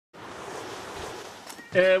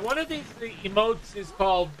One of these the emotes is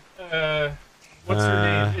called what's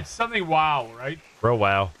her name? It's something wow, right?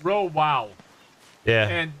 Wow. Wow. Yeah.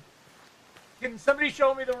 And can somebody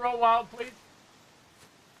show me the wow, please?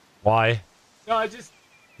 Why? No,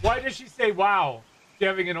 why does she say wow? She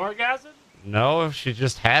having an orgasm? No, she's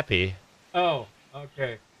just happy. Oh,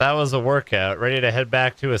 okay. That was a workout. Ready to head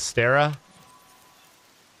back to Astera?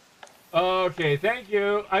 Okay, thank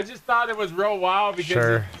you. I just thought it was wow because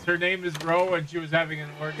Sure. her name is Ro and she was having an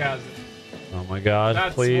orgasm. Oh my god,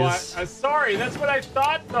 That's please. What, sorry, that's what I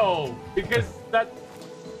thought though. Because that...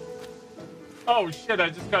 Oh shit, I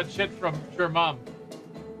just got shit from your mom.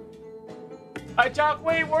 I talk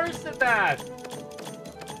way worse than that.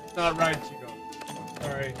 It's not right, she goes.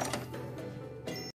 Sorry.